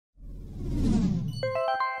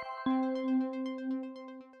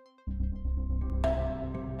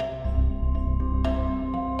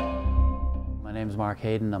name's Mark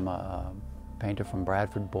Hayden. I'm a painter from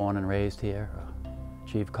Bradford, born and raised here.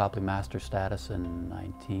 Achieved Copley Master status in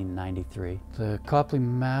 1993. The Copley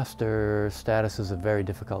Master status is a very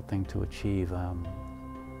difficult thing to achieve.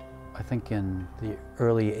 I think in the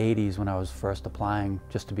early 80s when I was first applying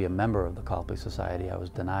just to be a member of the Copley Society, I was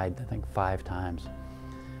denied, I think, 5 times.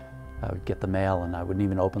 I would get the mail and I wouldn't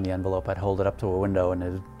even open the envelope. I'd hold it up to a window and it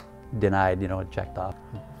was denied, it checked off.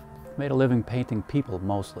 I've made a living painting people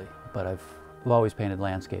mostly, but I've always painted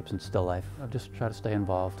landscapes and still life. I've just tried to stay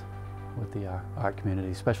involved with the art community,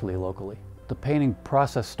 especially locally. The painting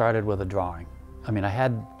process started with a drawing. I mean, I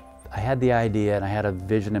had the idea and I had a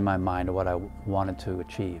vision in my mind of what I wanted to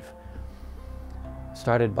achieve.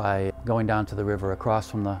 Started by going down to the river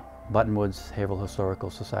across from the Buttonwoods Haverhill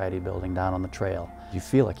Historical Society building down on the trail. You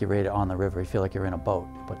feel like you're right on the river, you feel like you're in a boat,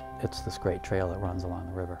 but it's this great trail that runs along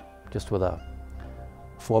the river. Just with a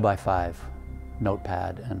 4x5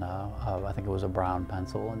 notepad and I think it was a brown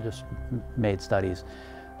pencil, and just made studies.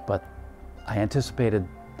 But I anticipated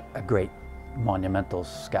a great monumental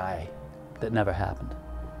sky that never happened.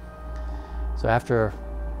 So after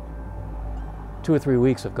 2 or 3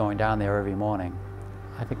 weeks of going down there every morning,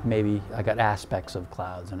 I think maybe I got aspects of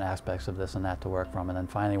clouds and aspects of this and that to work from, and then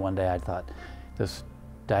finally one day I thought this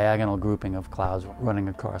diagonal grouping of clouds running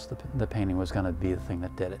across the painting was going to be the thing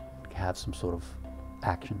that did it, have some sort of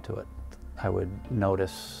action to it. I would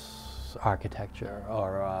notice architecture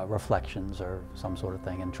or reflections or some sort of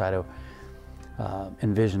thing and try to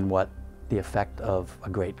envision what the effect of a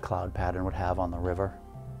great cloud pattern would have on the river.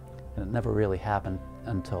 And it never really happened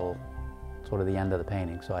until sort of the end of the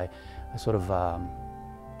painting. So I sort of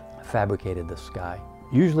fabricated the sky.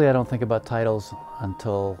 Usually I don't think about titles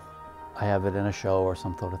until I have it in a show or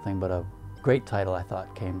some sort of thing, but a great title I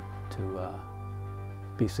thought came to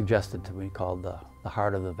be suggested to me, called The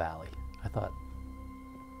Heart of the Valley. I thought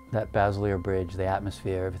that Basilier Bridge, the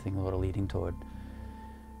atmosphere, everything sort of leading toward,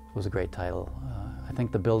 was a great title. I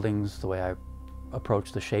think the buildings, the way I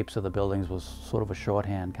approached the shapes of the buildings was sort of a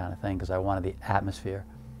shorthand kind of thing, because I wanted the atmosphere,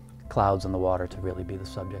 clouds and the water, to really be the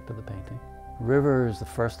subject of the painting. River is the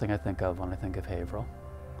first thing I think of when I think of Haverhill.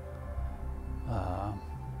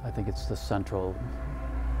 I think it's the central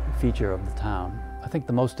feature of the town. I think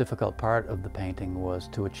the most difficult part of the painting was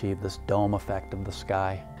to achieve this dome effect of the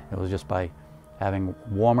sky. It was just by having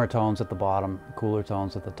warmer tones at the bottom, cooler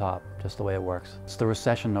tones at the top, just the way it works. It's the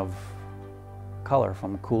recession of color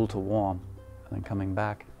from cool to warm and then coming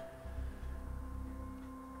back.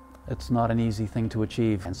 It's not an easy thing to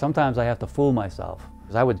achieve, and sometimes I have to fool myself.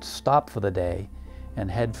 I would stop for the day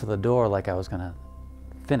and head for the door like I was going to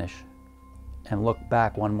finish and look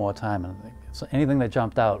back one more time, and so anything that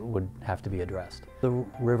jumped out would have to be addressed. The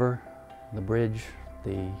river, the bridge,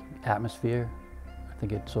 the atmosphere, I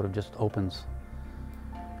think it sort of just opens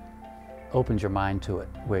your mind to it,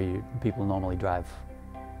 where people normally drive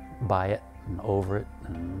by it and over it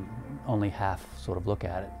and only half sort of look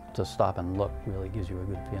at it. To stop and look really gives you a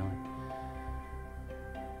good feeling.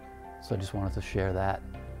 So I just wanted to share that.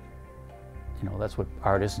 That's what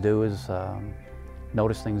artists do, is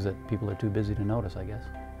notice things that people are too busy to notice, I guess.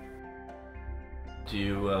 Do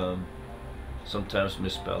you sometimes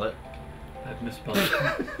misspell it? I've misspelled it.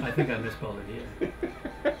 I think I misspelled it here.